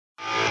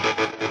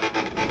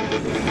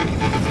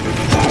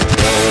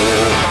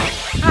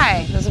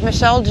is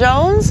Michelle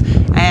Jones,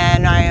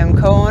 and I am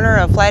co-owner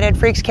of Flathead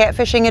Freaks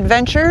Catfishing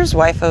Adventures,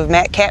 wife of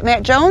Matt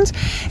Jones,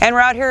 and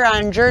we're out here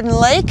on Jordan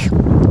Lake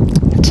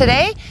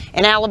today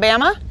in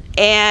Alabama,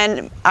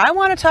 and I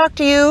want to talk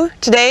to you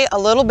today a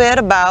little bit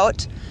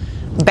about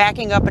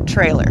backing up a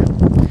trailer.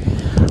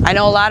 I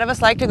know a lot of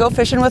us like to go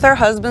fishing with our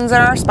husbands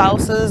and our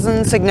spouses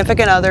and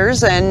significant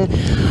others, and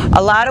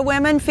a lot of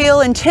women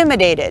feel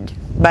intimidated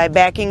by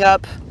backing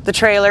up the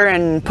trailer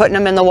and putting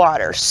them in the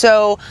water.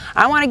 So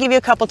I want to give you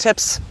a couple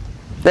tips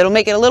that'll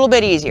make it a little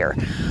bit easier.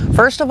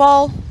 First of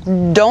all,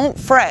 don't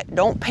fret,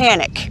 don't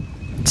panic.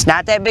 It's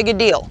not that big a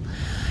deal.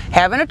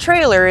 Having a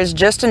trailer is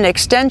just an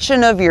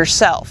extension of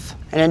yourself,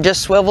 and it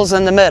just swivels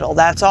in the middle,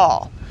 that's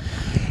all.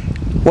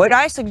 What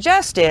I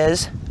suggest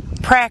is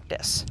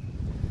practice.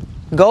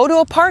 Go to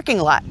a parking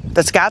lot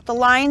that's got the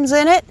lines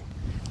in it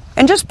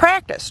and just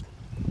practice.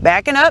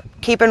 Backing up,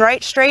 keeping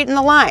right straight in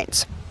the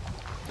lines.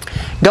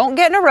 Don't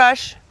get in a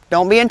rush.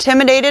 Don't be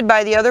intimidated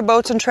by the other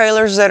boats and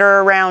trailers that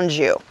are around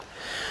you.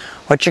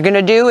 What you're going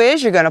to do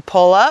is you're going to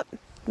pull up,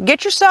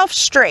 get yourself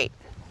straight.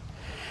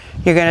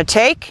 You're going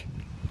to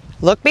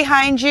look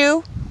behind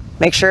you,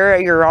 make sure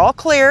you're all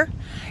clear.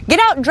 Get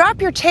out and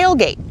drop your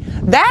tailgate.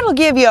 That'll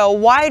give you a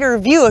wider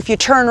view if you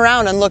turn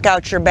around and look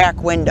out your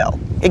back window.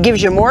 It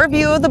gives you more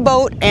view of the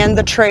boat and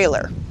the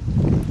trailer.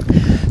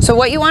 So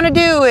what you want to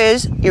do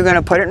is you're going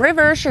to put it in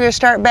reverse, you're going to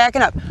start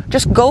backing up.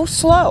 Just go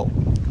slow.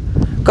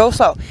 Go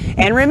slow.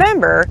 And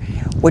remember,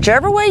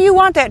 whichever way you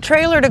want that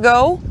trailer to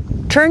go,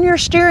 turn your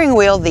steering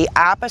wheel the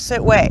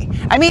opposite way.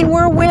 I mean,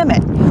 we're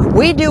women.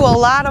 We do a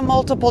lot of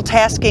multiple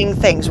tasking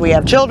things. We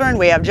have children,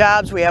 we have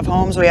jobs, we have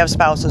homes, we have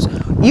spouses.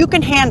 You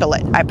can handle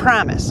it, I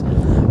promise.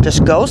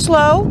 Just go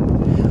slow.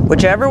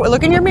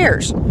 Look in your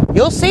mirrors.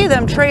 You'll see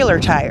them trailer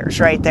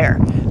tires right there.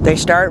 They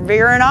start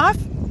veering off,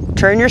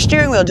 turn your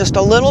steering wheel just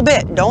a little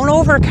bit. Don't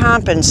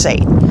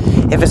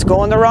overcompensate. If it's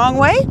going the wrong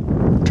way,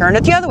 turn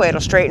it the other way.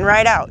 It'll straighten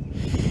right out.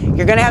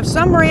 You're going to have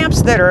some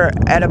ramps that are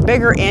at a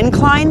bigger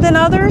incline than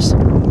others.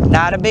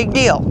 Not a big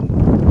deal.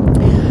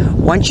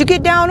 Once you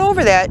get down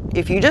over that,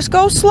 if you just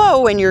go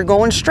slow and you're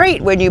going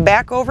straight when you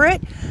back over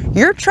it,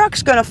 your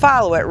truck's going to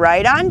follow it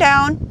right on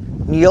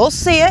down. You'll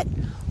see it.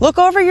 Look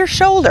over your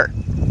shoulder.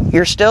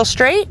 You're still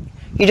straight.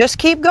 You just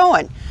keep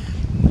going.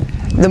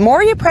 The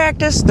more you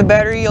practice, the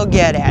better you'll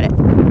get at it.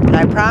 And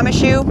I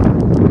promise you,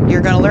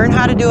 you're going to learn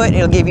how to do it.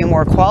 It'll give you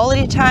more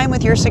quality time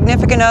with your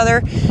significant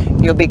other.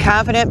 You'll be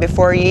confident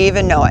before you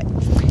even know it.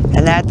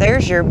 And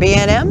there's your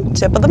B&M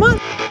tip of the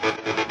month.